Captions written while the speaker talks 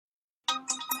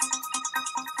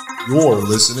You're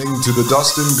listening to the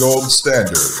Dustin Gold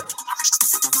Standard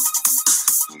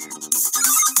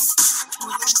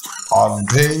on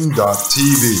Pain.tv.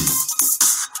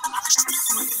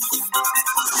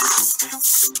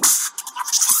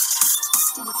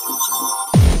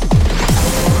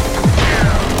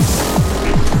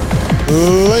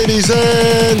 Ladies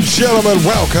and gentlemen,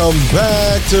 welcome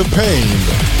back to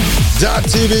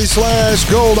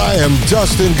Pain.tv/Gold. I am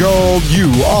Dustin Gold.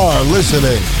 You are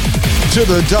listening to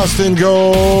the Dustin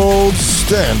Gold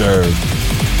Standard.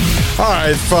 All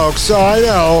right, folks, so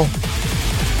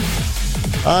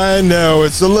I know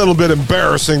it's a little bit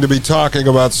embarrassing to be talking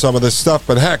about some of this stuff,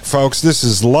 but heck, folks, this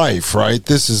is life, right?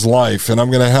 This is life, and I'm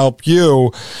going to help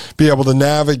you be able to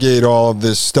navigate all of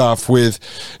this stuff with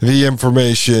the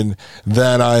information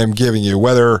that I am giving you.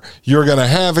 Whether you're going to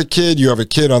have a kid, you have a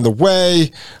kid on the way,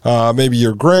 maybe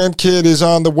your grandkid is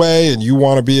on the way, and you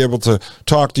want to be able to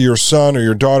talk to your son or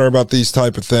your daughter about these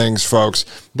type of things, folks,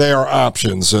 they are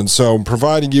options, and so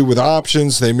providing you with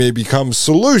options, they may become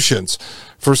solutions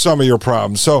for some of your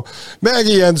problems. So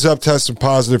Maggie ends up testing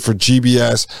positive for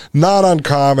GBS. Not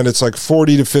uncommon. It's like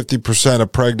 40 to 50%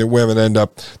 of pregnant women end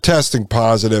up testing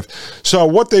positive. So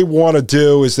what they want to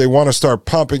do is they want to start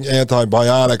pumping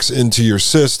antibiotics into your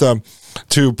system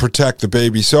to protect the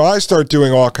baby. So I start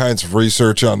doing all kinds of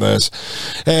research on this,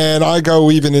 and I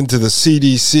go even into the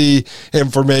CDC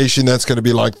information. That's going to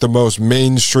be like the most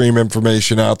mainstream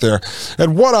information out there.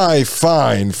 And what I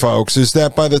find, folks, is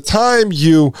that by the time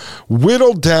you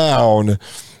whittle down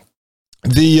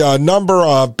the number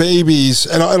of babies,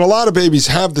 and a lot of babies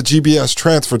have the GBS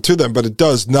transferred to them, but it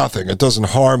does nothing. It doesn't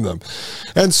harm them.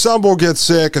 And some will get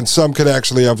sick, and some could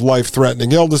actually have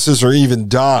life-threatening illnesses or even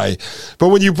die. But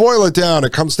when you boil it down,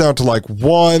 it comes down to like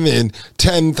 1 in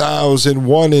 10,000,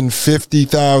 1 in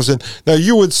 50,000. Now,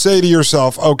 you would say to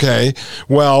yourself, okay,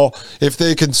 well, if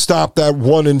they can stop that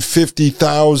 1 in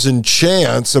 50,000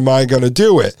 chance, am I going to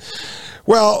do it?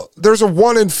 Well, there's a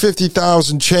 1 in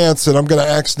 50,000 chance that I'm going to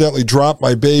accidentally drop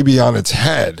my baby on its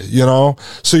head, you know?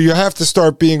 So you have to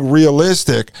start being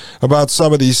realistic about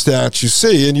some of these stats you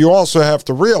see. And you also have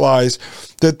to realize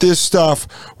that this stuff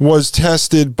was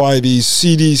tested by these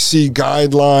CDC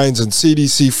guidelines and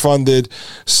CDC-funded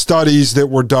studies that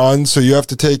were done. So you have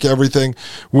to take everything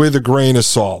with a grain of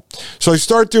salt. So I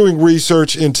start doing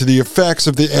research into the effects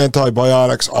of the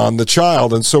antibiotics on the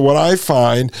child. And so what I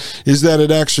find is that it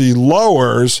actually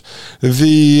lowers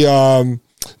the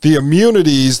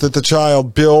immunities that the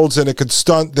child builds, and it could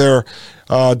stunt their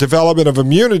development of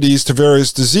immunities to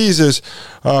various diseases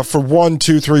for 1,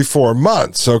 2, 3, 4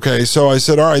 months. Okay, so I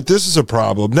said, all right, this is a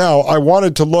problem. Now, I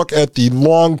wanted to look at the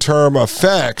long-term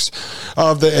effects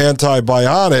of the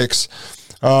antibiotics,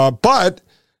 but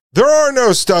there are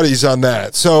no studies on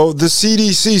that. So the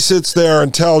CDC sits there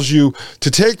and tells you to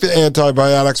take the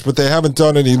antibiotics, but they haven't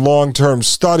done any long-term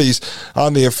studies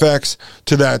on the effects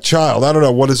to that child. I don't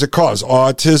know. What does it cause?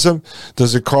 Autism?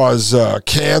 Does it cause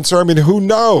cancer? I mean, who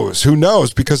knows? Who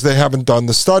knows? Because they haven't done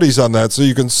the studies on that. So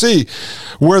you can see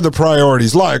where the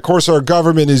priorities lie. Of course, our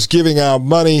government is giving out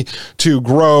money to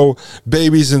grow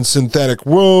babies in synthetic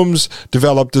wombs,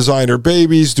 develop designer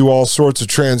babies, do all sorts of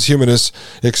transhumanist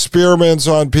experiments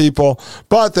on people,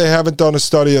 but they haven't done a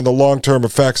study on the long-term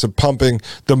effects of pumping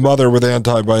the mother with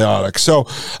antibiotics. So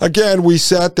again, we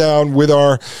sat down with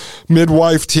our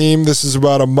midwife team. This is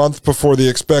about a month before the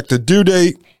expected due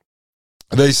date.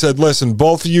 They said, listen,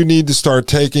 both of you need to start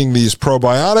taking these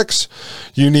probiotics.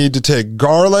 You need to take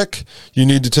garlic. You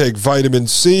need to take vitamin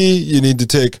C. You need to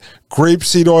take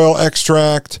grapeseed oil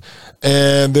extract.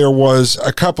 And there was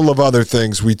a couple of other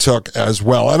things we took as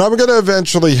well. And I'm going to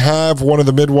eventually have one of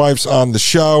the midwives on the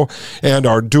show and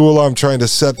our doula. I'm trying to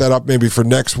set that up maybe for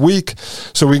next week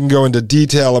so we can go into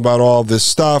detail about all this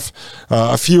stuff.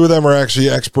 A few of them are actually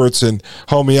experts in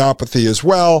homeopathy as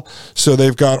well. So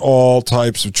they've got all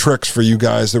types of tricks for you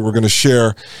guys that we're going to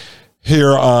share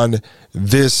here on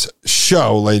this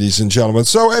show, ladies and gentlemen.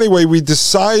 So anyway, we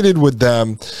decided with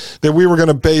them that we were going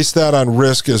to base that on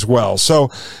risk as well.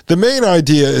 So the main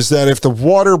idea is that if the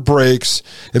water breaks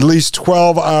at least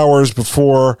 12 hours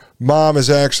before mom is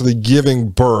actually giving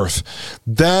birth,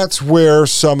 that's where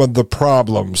some of the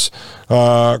problems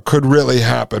could really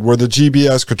happen, where the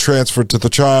GBS could transfer to the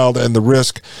child and the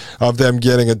risk of them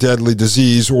getting a deadly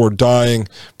disease or dying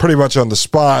pretty much on the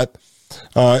spot,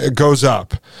 it goes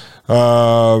up.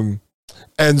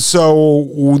 And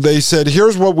so they said,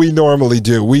 here's what we normally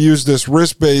do. We use this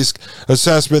risk-based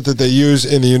assessment that they use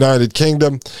in the United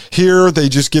Kingdom. Here, they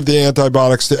just give the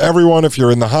antibiotics to everyone. If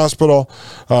you're in the hospital,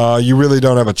 you really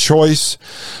don't have a choice.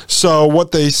 So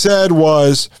what they said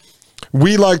was,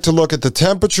 we like to look at the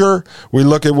temperature. We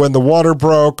look at when the water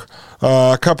broke,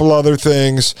 a couple other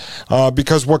things,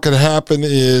 because what can happen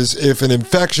is if an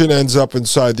infection ends up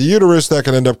inside the uterus, that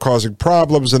can end up causing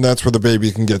problems, and that's where the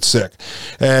baby can get sick.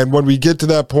 And when we get to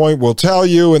that point, we'll tell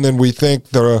you, and then we think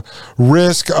the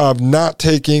risk of not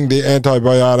taking the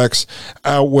antibiotics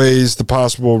outweighs the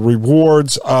possible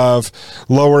rewards of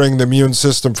lowering the immune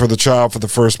system for the child for the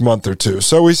first month or two.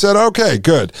 So we said, okay,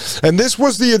 good. And this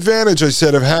was the advantage, I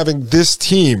said, of having this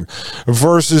team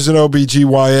versus an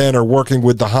OBGYN or working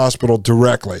with the hospital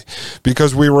directly,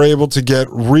 because we were able to get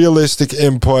realistic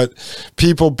input,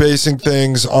 people basing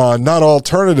things on not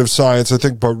alternative science, I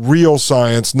think, but real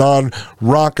science,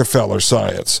 non-Rockefeller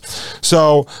science.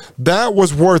 So that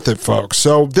was worth it, folks.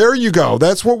 So there you go.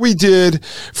 That's what we did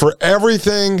for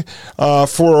everything,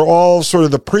 for all sort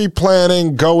of the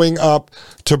pre-planning going up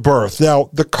to birth. Now,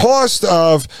 the cost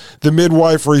of the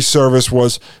midwifery service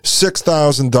was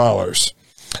 $6,000.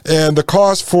 And the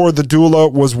cost for the doula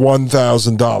was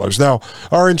 $1,000. Now,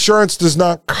 our insurance does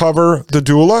not cover the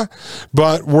doula,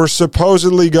 but we're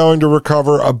supposedly going to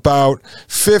recover about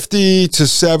 50 to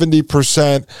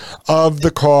 70% of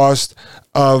the cost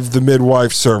of the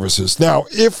midwife services. Now,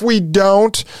 if we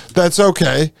don't, that's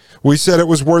okay. We said it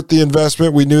was worth the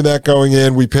investment. We knew that going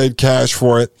in. We paid cash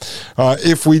for it.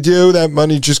 If we do, that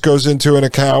money just goes into an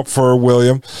account for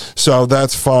William, so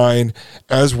that's fine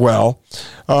as well.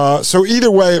 So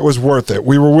either way, it was worth it.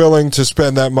 We were willing to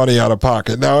spend that money out of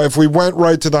pocket. Now, if we went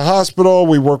right to the hospital,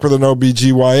 we work with an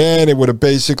OBGYN, it would have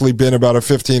basically been about a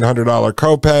 $1,500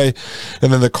 copay,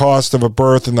 and then the cost of a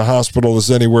birth in the hospital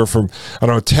is anywhere from, I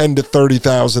don't know, $10,000 to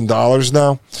 $30,000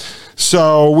 now.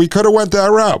 So we could have went that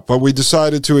route, but we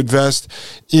decided to invest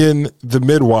in the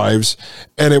midwives,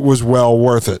 and it was well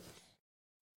worth it.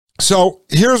 So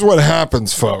here's what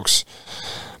happens, folks.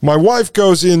 My wife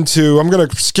goes into, I'm going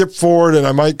to skip forward and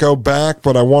I might go back,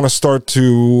 but I want to start to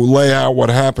lay out what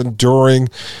happened during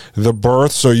the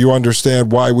birth so you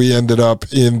understand why we ended up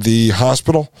in the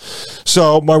hospital.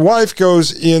 So my wife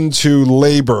goes into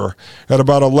labor at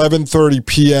about 11:30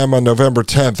 p.m. on November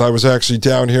 10th. I was actually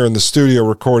down here in the studio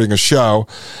recording a show.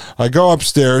 I go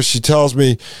upstairs. She tells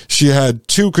me she had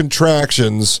 2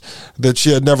 contractions that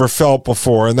she had never felt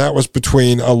before, and that was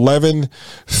between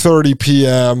 11:30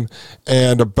 p.m.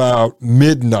 and about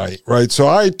midnight, right? So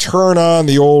I turn on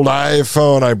the old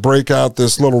iPhone, I break out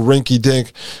this little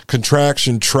rinky-dink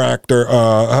contraction tracker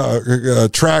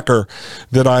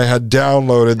that I had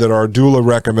downloaded that our doula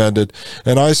recommended,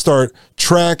 and I start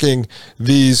tracking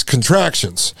these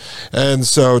contractions. And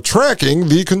so tracking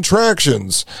the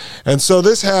contractions. And so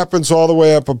this happens all the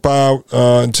way up about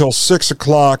until 6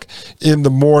 o'clock in the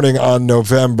morning on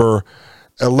November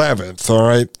 11th, all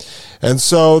right? And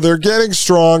so they're getting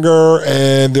stronger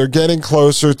and they're getting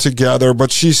closer together,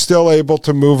 but she's still able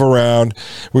to move around.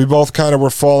 We both kind of were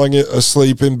falling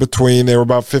asleep in between. They were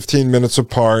about 15 minutes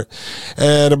apart.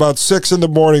 And about 6 in the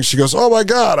morning, she goes, "Oh my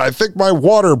God, I think my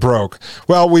water broke."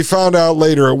 Well, we found out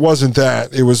later it wasn't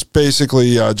that. It was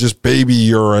basically just baby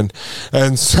urine.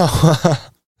 And so,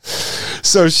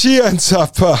 so she ends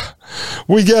up...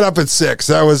 we get up at 6.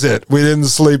 That was it. We didn't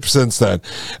sleep since then.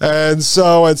 And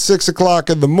so at 6 o'clock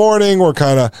in the morning, we're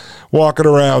kind of walking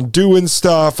around doing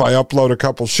stuff. I upload a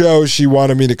couple shows. She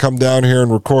wanted me to come down here and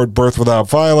record Birth Without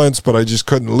Violence, but I just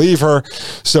couldn't leave her.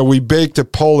 So we baked a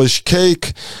Polish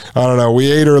cake. I don't know. We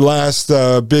ate her last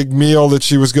big meal that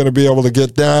she was going to be able to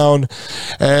get down.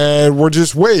 And we're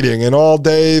just waiting. And all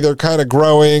day they're kind of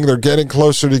growing. They're getting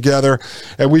closer together.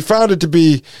 And we found it to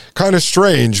be kind of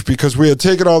strange because we had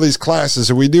taken all these classes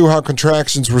and we knew how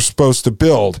contractions were supposed to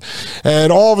build.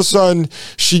 And all of a sudden,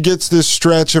 she gets this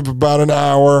stretch of about an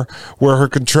hour where her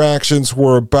contractions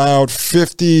were about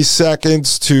 50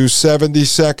 seconds to 70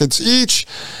 seconds each,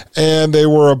 and they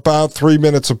were about 3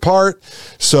 minutes apart.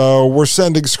 So we're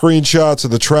sending screenshots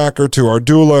of the tracker to our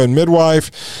doula and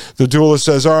midwife. The doula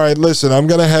says, "All right, listen, I'm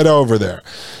going to head over there."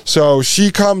 So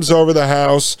she comes over the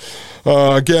house.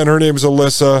 Again, her name is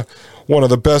Alyssa, one of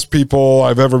the best people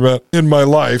I've ever met in my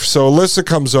life. So Alyssa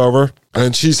comes over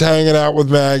and she's hanging out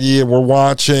with Maggie and we're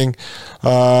watching.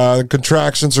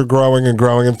 Contractions are growing and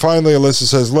growing. And finally Alyssa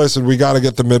says, "Listen, we got to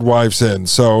get the midwives in."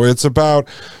 So it's about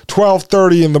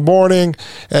 12:30 in the morning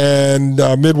and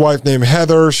a midwife named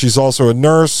Heather, she's also a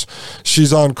nurse.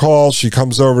 She's on call. She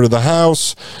comes over to the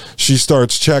house. She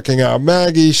starts checking out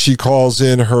Maggie. She calls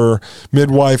in her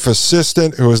midwife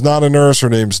assistant, who is not a nurse. Her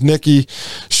name's Nikki.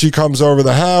 She comes over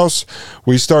the house.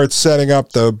 We start setting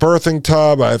up the birthing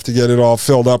tub. I have to get it all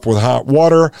filled up with hot hot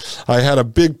water. I had a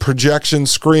big projection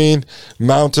screen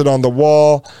mounted on the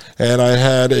wall, and I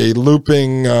had a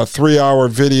looping 3-hour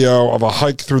video of a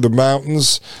hike through the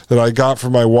mountains that I got for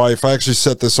my wife. I actually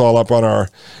set this all up on our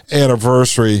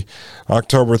anniversary,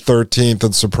 October 13th,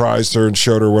 and surprised her and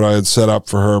showed her what I had set up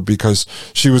for her because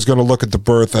she was going to look at the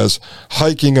birth as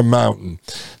hiking a mountain.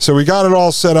 So we got it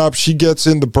all set up. She gets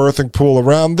in the birthing pool.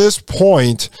 Around this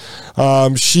point,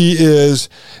 she is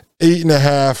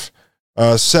 8.5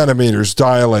 centimeters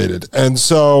dilated.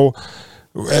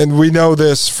 And we know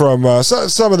this from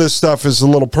some of this stuff is a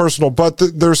little personal, but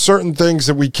there's certain things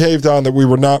that we caved on that we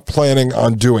were not planning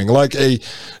on doing, like a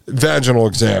vaginal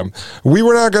exam. We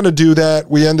were not going to do that.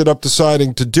 We ended up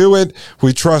deciding to do it.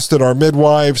 We trusted our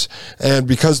midwives, and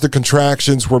because the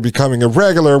contractions were becoming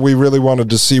irregular, we really wanted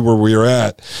to see where we were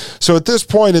at. So at this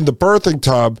point in the birthing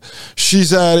tub,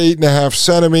 she's at 8.5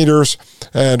 centimeters,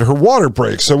 and her water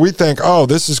breaks. So we think, oh,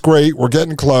 this is great. We're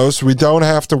getting close. We don't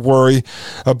have to worry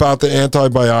about the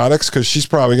antibiotics because she's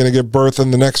probably going to give birth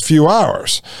in the next few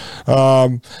hours.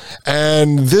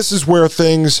 And this is where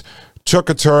things took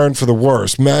a turn for the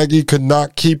worse. Maggie could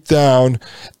not keep down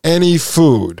any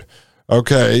food.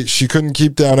 Okay, she couldn't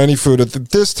keep down any food. At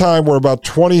this time, we're about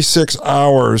 26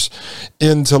 hours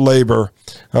into labor.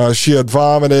 She had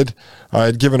vomited. I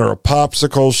had given her a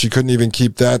popsicle. She couldn't even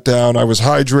keep that down. I was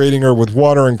hydrating her with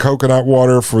water and coconut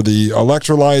water for the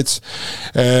electrolytes.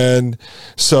 And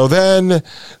so then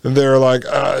they're like,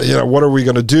 what are we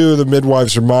going to do? The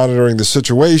midwives are monitoring the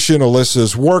situation.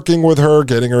 Alyssa's working with her,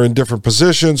 getting her in different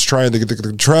positions, trying to get the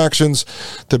contractions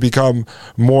to become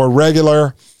more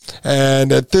regular.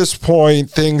 And at this point,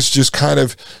 things just kind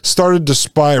of started to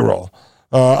spiral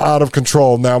out of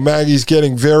control. Now, Maggie's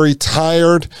getting very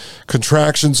tired.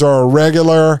 Contractions are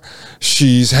irregular.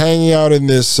 She's hanging out in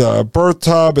this birth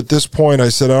tub. At this point, I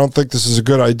said, I don't think this is a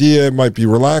good idea. It might be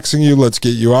relaxing you. Let's get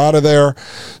you out of there.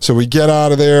 So we get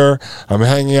out of there. I'm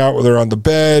hanging out with her on the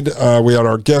bed. We had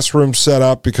our guest room set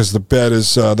up because the bed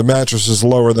is, the mattress is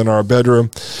lower than our bedroom.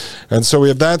 And so we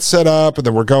have that set up, and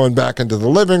then we're going back into the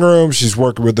living room. She's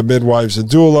working with the midwives and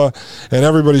doula, and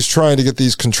everybody's trying to get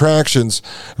these contractions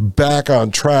back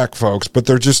on track, folks, but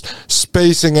they're just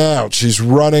spacing out. She's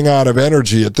running out of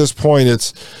energy. At this point,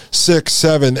 it's 6,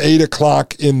 7, 8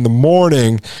 o'clock in the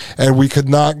morning, and we could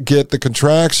not get the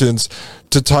contractions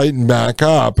to tighten back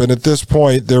up. And at this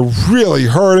point, they're really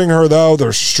hurting her, though.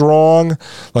 They're strong,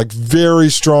 like very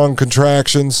strong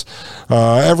contractions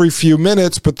every few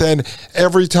minutes, but then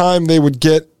every time they would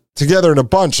get together in a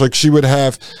bunch, like she would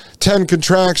have 10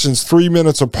 contractions 3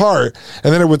 minutes apart,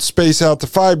 and then it would space out to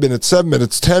 5 minutes, 7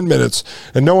 minutes, 10 minutes,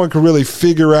 and no one could really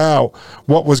figure out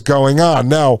what was going on.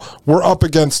 Now, we're up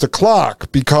against the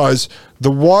clock because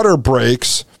the water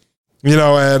breaks,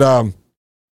 at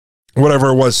whatever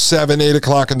it was, 7, 8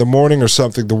 o'clock in the morning or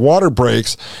something, the water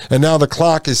breaks, and now the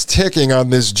clock is ticking on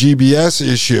this GBS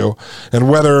issue and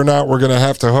whether or not we're going to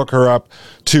have to hook her up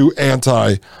to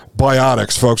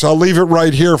antibiotics, folks. I'll leave it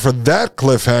right here for that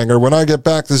cliffhanger. When I get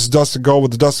back, this is Dustin Gold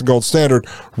with the Dustin Gold Standard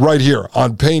right here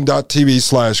on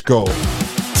Pain.tv/gold.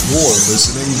 You're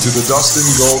listening to the Dustin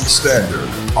Gold Standard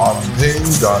on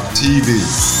Pain.tv.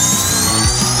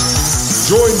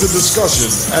 Join the discussion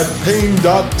at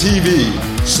Pain.tv/gold.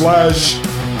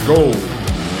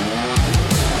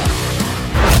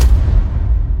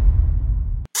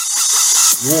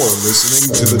 You're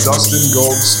listening to the Dustin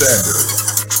Gold Standard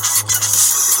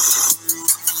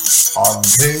on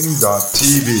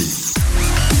Pain.tv.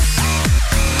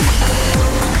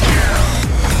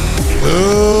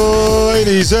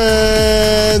 Ladies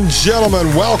and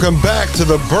gentlemen, welcome back to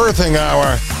the Birthing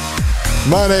Hour.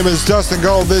 My name is Dustin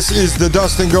Gold. This is the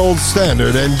Dustin Gold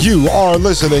Standard, and you are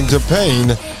listening to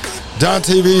Pain.tv/gold.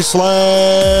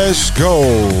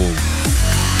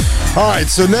 All right,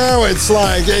 so now it's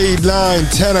like 8, 9,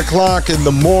 10 o'clock in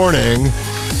the morning,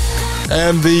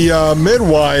 and the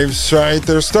midwives, right,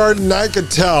 I could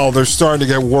tell they're starting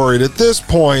to get worried. At this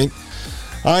point,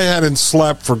 I hadn't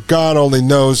slept for God only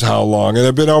knows how long. It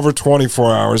had been over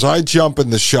 24 hours. I jump in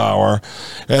the shower,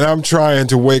 and I'm trying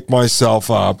to wake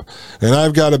myself up, and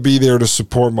I've got to be there to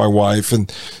support my wife,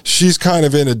 and she's kind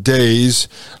of in a daze.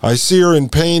 I see her in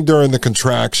pain during the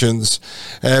contractions,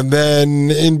 and then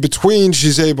in between,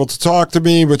 she's able to talk to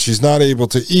me, but she's not able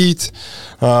to eat.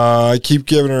 I keep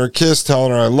giving her a kiss, telling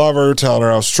her I love her, telling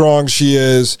her how strong she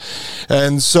is,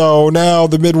 and so now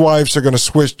the midwives are going to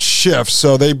switch shifts,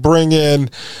 so they bring in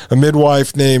a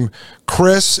midwife named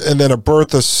Chris, and then a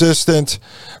birth assistant.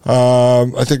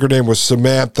 I think her name was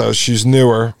Samantha. She's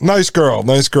newer. Nice girl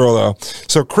though.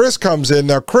 So Chris comes in.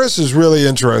 Now, Chris is really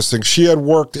interesting. She had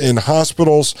worked in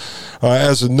hospitals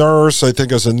as a nurse, I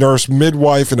think as a nurse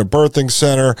midwife in a birthing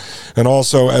center, and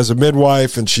also as a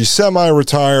midwife, and she's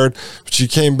semi-retired. She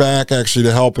came back actually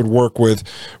to help and work with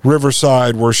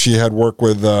Riverside, where she had worked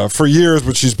with for years,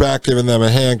 but she's back giving them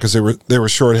a hand because they were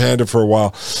shorthanded for a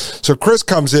while. So Chris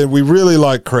comes in. We really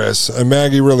like Chris, and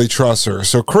Maggie really trusts her.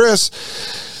 So Chris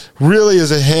really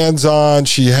is a hands-on.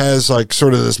 She has like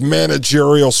sort of this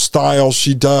managerial style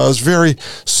she does, very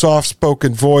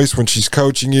soft-spoken voice when she's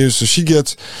coaching you. So she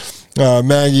gets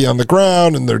Maggie on the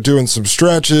ground, and they're doing some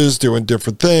stretches, doing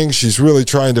different things. She's really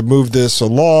trying to move this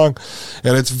along,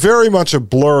 and it's very much a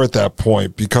blur at that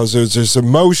point because his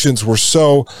emotions were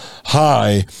so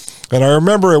high. And I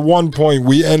remember at one point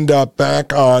we end up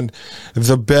back on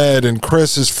the bed, and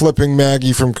Chris is flipping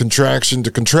Maggie from contraction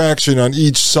to contraction on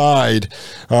each side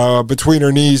between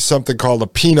her knees, something called a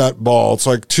peanut ball. It's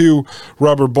like two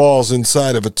rubber balls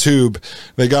inside of a tube.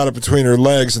 They got it between her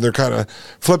legs, and they're kind of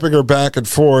flipping her back and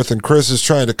forth, and Chris is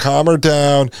trying to calm her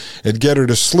down and get her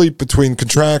to sleep between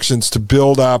contractions to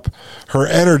build up her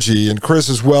energy. And Chris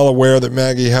is well aware that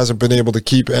Maggie hasn't been able to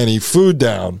keep any food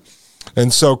down.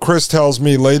 And so Chris tells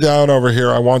me, lay down over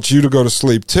here. I want you to go to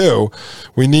sleep too.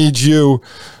 We need you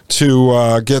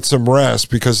to get some rest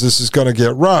because this is going to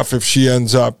get rough if she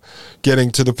ends up getting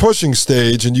to the pushing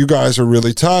stage and you guys are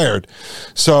really tired.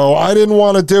 So I didn't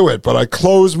want to do it, but I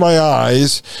closed my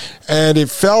eyes and it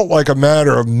felt like a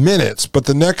matter of minutes. But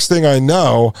the next thing I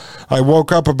know, I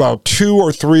woke up about 2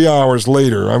 or 3 hours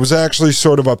later. I was actually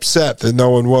sort of upset that no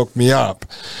one woke me up.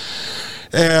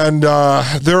 And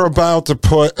they're about to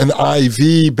put an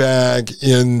IV bag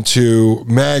into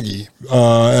Maggie.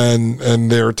 And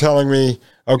they're telling me,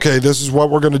 okay, this is what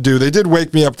we're going to do. They did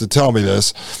wake me up to tell me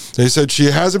this. They said she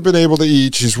hasn't been able to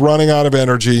eat. She's running out of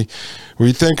energy.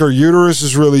 We think her uterus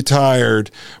is really tired.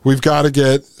 We've got to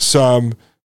get some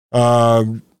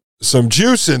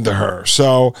juice into her.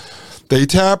 So they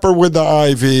tap her with the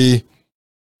IV.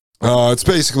 It's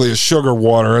basically a sugar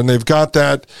water, and they've got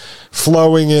that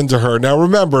flowing into her. Now,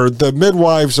 remember, the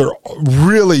midwives are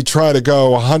really trying to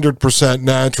go 100%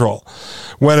 natural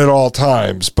when at all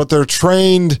times, but they're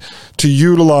trained to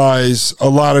utilize a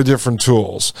lot of different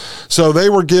tools. So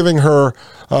they were giving her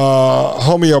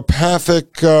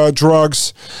homeopathic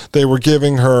drugs. They were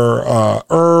giving her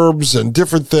herbs and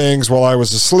different things while I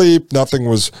was asleep. Nothing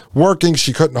was working.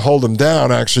 She couldn't hold them down.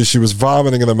 Actually, she was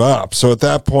vomiting them up. So at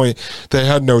that point, they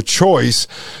had no choice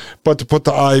but to put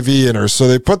the IV in her. So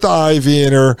they put the IV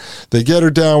in her. They get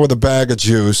her down with a bag of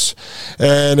juice.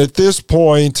 And at this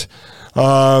point,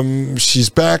 she's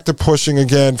back to pushing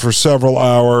again for several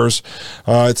hours.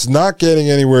 It's not getting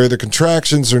anywhere. The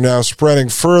contractions are now spreading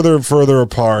further and further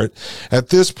apart. At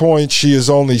this point, she is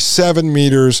only 7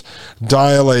 meters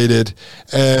dilated,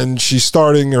 and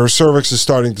her cervix is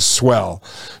starting to swell.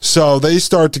 So they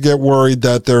start to get worried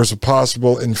that there's a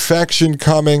possible infection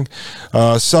coming,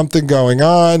 something going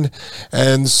on.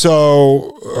 And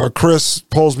so Chris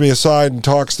pulls me aside and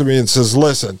talks to me and says,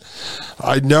 listen,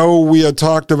 I know we had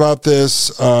talked about this,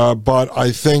 but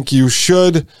I think you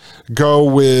should go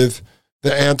with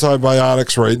the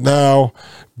antibiotics right now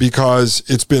because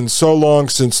it's been so long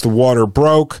since the water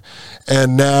broke,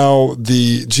 and now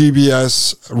the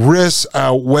GBS risks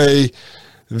outweigh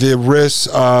the risks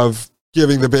of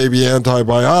giving the baby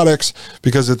antibiotics,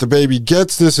 because if the baby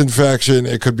gets this infection,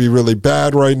 it could be really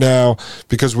bad right now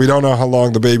because we don't know how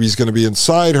long the baby's going to be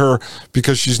inside her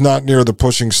because she's not near the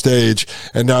pushing stage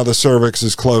and now the cervix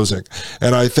is closing.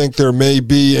 And I think there may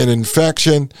be an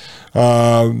infection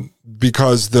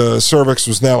because the cervix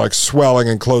was now like swelling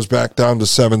and closed back down to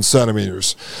 7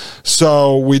 centimeters.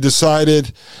 So we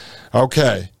decided,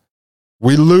 okay,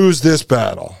 we lose this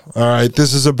battle. All right.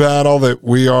 This is a battle that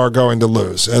we are going to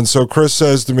lose. And so Chris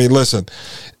says to me, listen,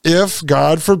 if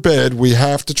God forbid we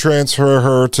have to transfer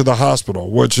her to the hospital,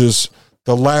 which is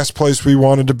the last place we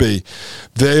wanted to be,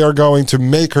 they are going to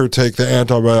make her take the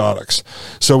antibiotics.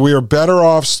 So we are better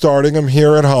off starting them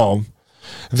here at home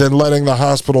than letting the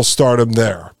hospital start them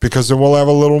there, because then we'll have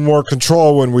a little more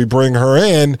control when we bring her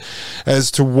in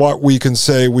as to what we can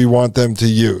say we want them to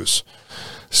use.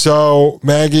 So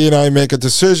Maggie and I make a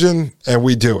decision and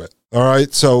we do it. All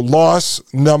right. So loss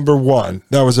number 1,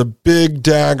 that was a big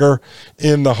dagger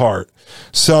in the heart,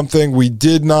 something we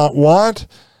did not want,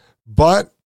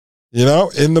 but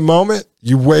in the moment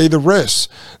you weigh the risks.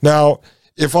 Now,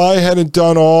 if I hadn't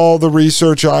done all the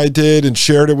research I did and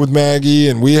shared it with Maggie,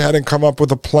 and we hadn't come up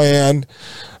with a plan,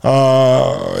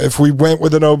 if we went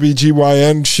with an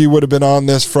OBGYN, she would have been on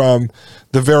this from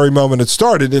the very moment it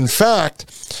started. In fact,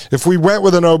 if we went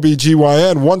with an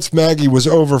OBGYN, once Maggie was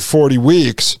over 40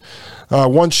 weeks,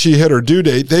 once she hit her due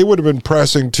date, they would have been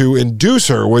pressing to induce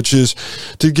her, which is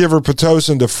to give her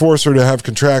Pitocin to force her to have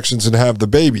contractions and have the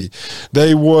baby.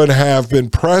 They would have been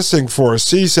pressing for a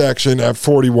C-section at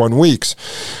 41 weeks.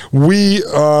 We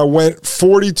went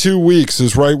 42 weeks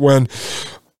is right when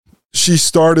she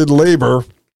started labor,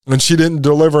 and she didn't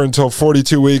deliver until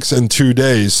 42 weeks and 2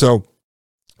 days. So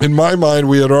in my mind,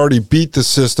 we had already beat the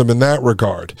system in that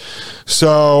regard.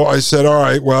 So I said, all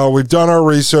right, well, we've done our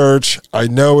research. I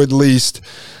know at least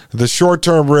the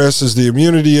short-term risk is the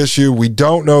immunity issue. We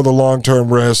don't know the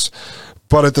long-term risks.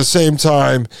 But at the same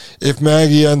time, if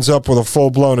Maggie ends up with a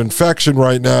full-blown infection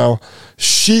right now,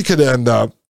 she could end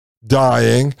up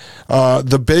dying.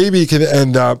 The baby could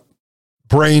end up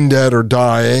brain dead or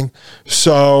dying.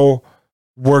 So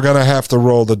we're going to have to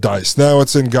roll the dice. Now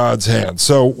it's in God's hands.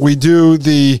 So we do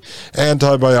the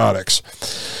antibiotics.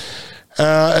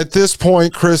 At this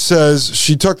point, Chris says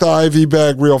she took the IV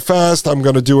bag real fast. I'm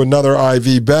going to do another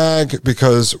IV bag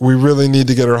because we really need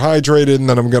to get her hydrated. And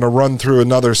then I'm going to run through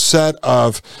another set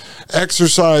of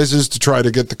exercises to try to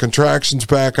get the contractions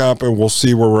back up, and we'll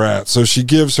see where we're at. So she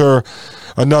gives her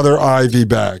another IV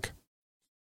bag.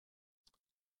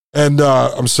 And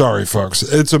I'm sorry, folks.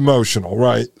 It's emotional,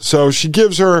 right? So she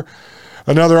gives her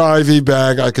another IV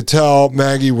bag. I could tell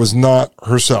Maggie was not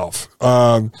herself.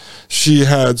 She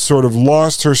had sort of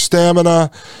lost her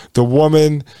stamina. The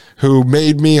woman who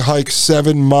made me hike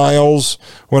 7 miles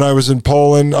when I was in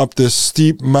Poland up this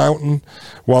steep mountain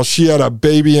while she had a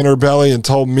baby in her belly and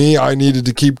told me I needed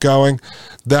to keep going,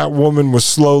 that woman was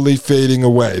slowly fading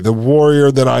away. The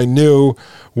warrior that I knew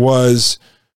was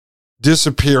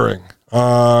disappearing.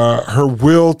 Her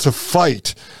will to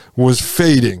fight was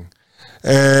fading,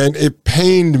 and it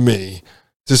pained me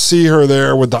to see her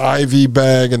there with the IV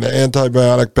bag and the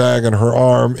antibiotic bag in her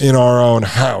arm in our own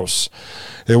house.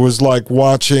 It was like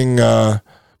watching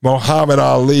Muhammad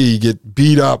Ali get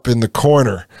beat up in the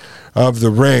corner of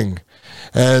the ring.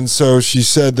 And so she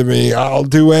said to me, I'll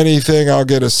do anything. I'll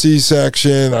get a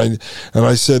C-section. And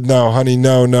I said, no, honey,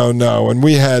 no. And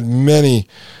we had many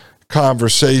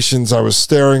conversations. I was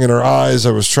staring in her eyes.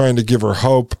 I was trying to give her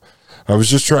hope. I was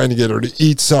just trying to get her to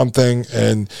eat something,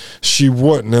 and she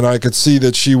wouldn't. And I could see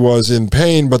that she was in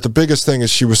pain. But the biggest thing is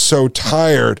she was so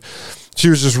tired. She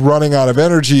was just running out of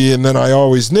energy. And then I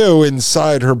always knew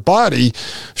inside her body,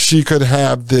 she could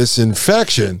have this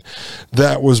infection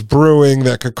that was brewing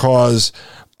that could cause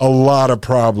a lot of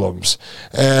problems.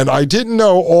 And I didn't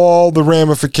know all the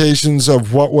ramifications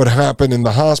of what would happen in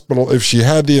the hospital if she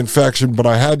had the infection, but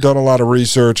I had done a lot of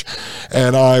research,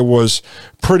 and I was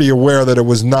pretty aware that it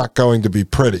was not going to be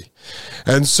pretty.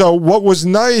 And so what was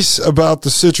nice about the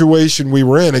situation we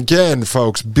were in, again,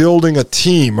 folks, building a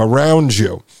team around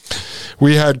you.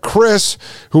 We had Chris,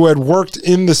 who had worked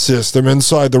in the system,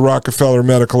 inside the Rockefeller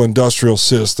Medical Industrial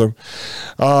System,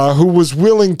 who was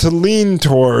willing to lean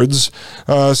towards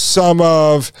some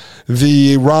of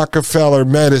the Rockefeller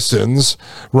medicines,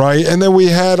 right? And then we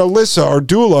had Alyssa, our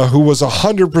doula, who was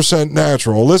 100%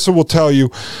 natural. Alyssa will tell you,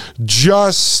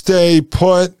 just stay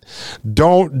put.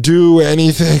 Don't do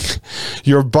anything.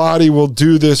 Your body will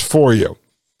do this for you.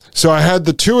 So I had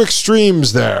the two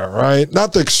extremes there, right?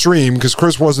 Not the extreme, because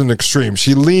Chris wasn't extreme.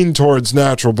 She leaned towards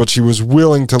natural, but she was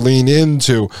willing to lean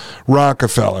into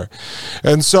Rockefeller.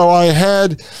 And so I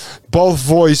had both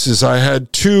voices. I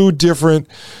had two different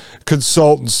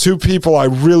consultants, two people I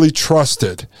really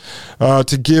trusted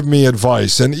to give me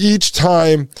advice. And each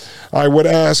time I would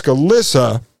ask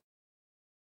Alyssa,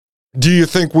 do you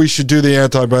think we should do the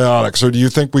antibiotics, or do you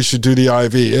think we should do the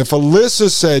IV? If Alyssa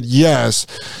said yes,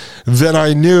 then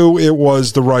I knew it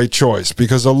was the right choice,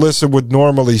 because Alyssa would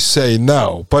normally say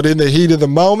no. But in the heat of the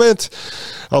moment,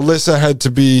 Alyssa had to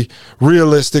be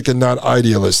realistic and not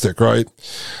idealistic, right?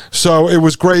 So it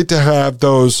was great to have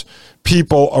those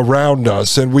people around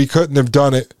us, and we couldn't have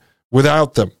done it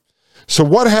without them. So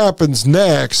what happens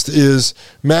next is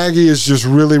Maggie is just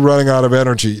really running out of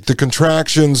energy. The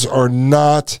contractions are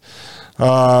not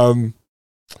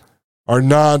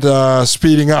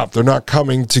speeding up. They're not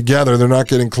coming together. They're not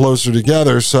getting closer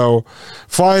together. So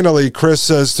finally, Chris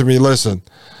says to me, listen,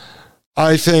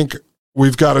 I think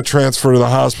we've got to transfer to the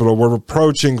hospital. We're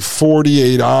approaching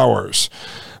 48 hours.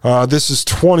 This is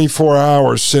 24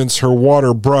 hours since her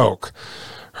water broke.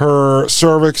 Her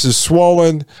cervix is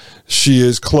swollen. She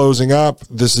is closing up.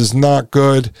 This is not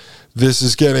good. this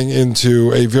is getting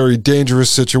into a very dangerous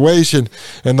situation.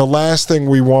 And the last thing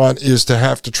we want is to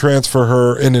have to transfer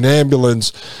her in an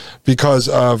ambulance because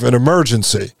of an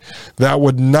emergency. That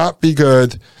would not be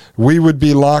good. We would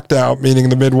be locked out, meaning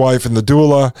the midwife and the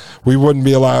doula. We wouldn't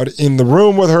be allowed in the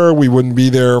room with her. We wouldn't be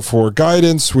there for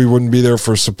guidance. We wouldn't be there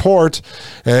for support.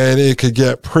 And it could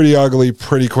get pretty ugly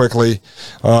pretty quickly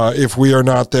if we are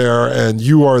not there and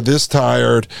you are this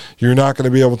tired. You're not going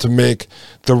to be able to make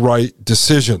the right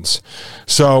decisions.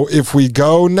 So if we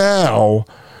go now,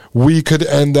 we could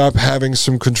end up having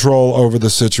some control over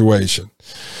the situation.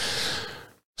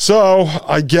 So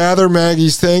I gather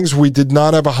Maggie's things. We did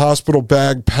not have a hospital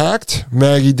bag packed.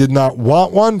 Maggie did not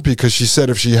want one because she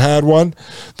said if she had one,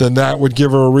 then that would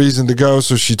give her a reason to go.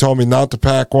 So she told me not to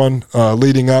pack one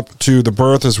leading up to the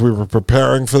birth as we were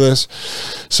preparing for this.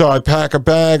 So I pack a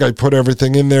bag. I put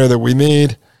everything in there that we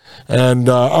need. And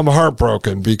I'm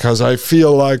heartbroken because I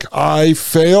feel like I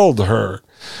failed her.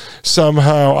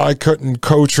 Somehow I couldn't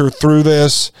coach her through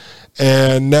this.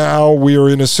 And now we are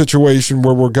in a situation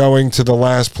where we're going to the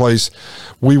last place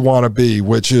we want to be,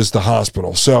 which is the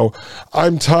hospital. So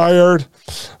I'm tired.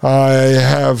 I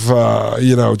have,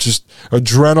 just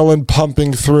adrenaline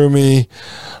pumping through me.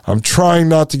 I'm trying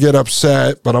not to get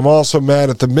upset, but I'm also mad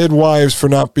at the midwives for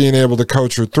not being able to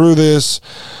coach her through this.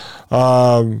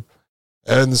 And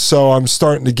so I'm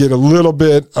starting to get a little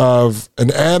bit of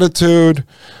an attitude,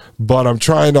 but I'm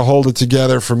trying to hold it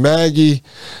together for Maggie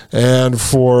and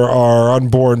for our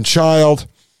unborn child.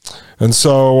 And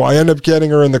so I end up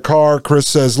getting her in the car. Chris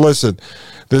says, listen,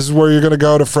 this is where you're going to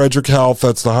go to Frederick Health.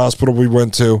 That's the hospital we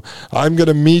went to. I'm going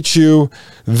to meet you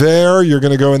there. You're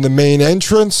going to go in the main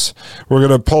entrance. We're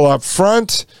going to pull up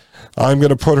front. I'm going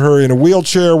to put her in a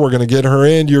wheelchair. We're going to get her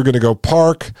in. You're going to go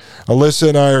park. Alyssa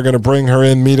and I are going to bring her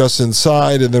in, meet us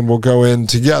inside, and then we'll go in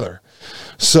together.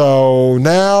 So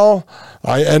now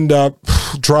I end up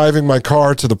driving my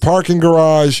car to the parking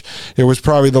garage. It was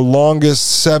probably the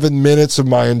longest 7 minutes of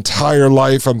my entire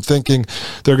life. I'm thinking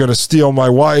they're going to steal my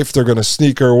wife. They're going to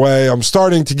sneak her away. I'm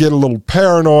starting to get a little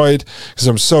paranoid because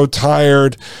I'm so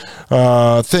tired,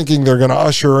 thinking they're going to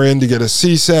usher her in to get a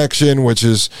C-section, which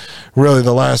is really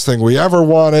the last thing we ever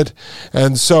wanted.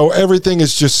 And so everything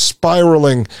is just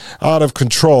spiraling out of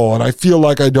control, and I feel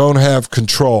like I don't have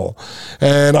control.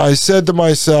 And I said to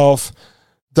myself,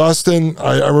 Dustin,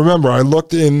 I remember I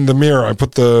looked in the mirror. I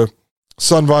put the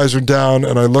sun visor down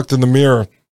and I looked in the mirror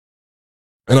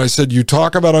and I said, you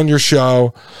talk about on your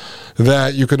show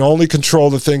that you can only control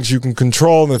the things you can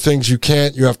control and the things you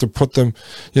can't, you have to put them,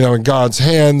 in God's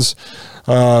hands.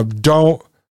 Don't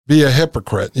be a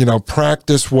hypocrite,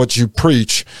 practice what you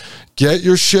preach. Get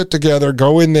your shit together,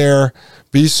 go in there,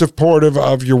 be supportive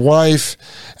of your wife,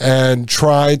 and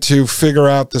try to figure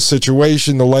out the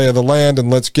situation, the lay of the land,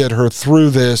 and let's get her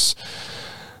through this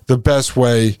the best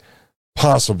way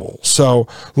possible. So,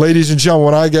 ladies and gentlemen,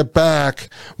 when I get back,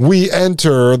 we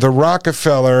enter the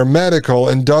Rockefeller Medical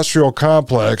Industrial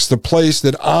Complex, the place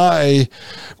that I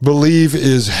believe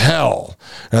is hell.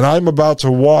 And I'm about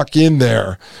to walk in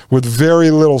there with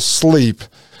very little sleep,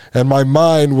 and my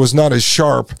mind was not as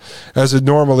sharp as it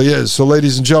normally is. So,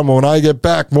 ladies and gentlemen, when I get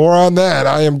back, more on that.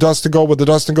 I am Dustin Gold with the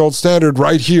Dustin Gold Standard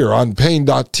right here on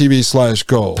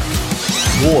Pain.tv/gold.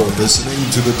 You're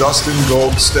listening to the Dustin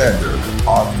Gold Standard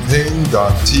on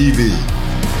Pain.tv.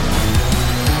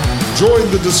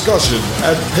 Join the discussion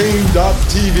at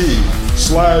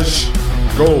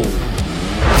Pain.tv/gold.